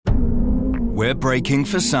we're breaking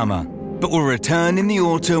for summer, but we'll return in the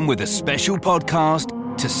autumn with a special podcast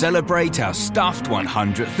to celebrate our stuffed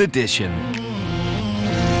 100th edition.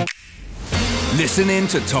 Listen in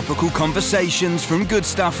to topical conversations from Good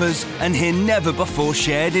Stuffers and hear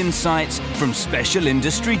never-before-shared insights from special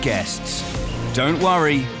industry guests. Don't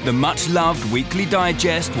worry, the much-loved Weekly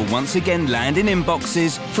Digest will once again land in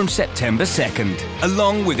inboxes from September 2nd,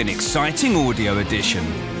 along with an exciting audio edition.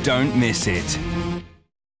 Don't miss it.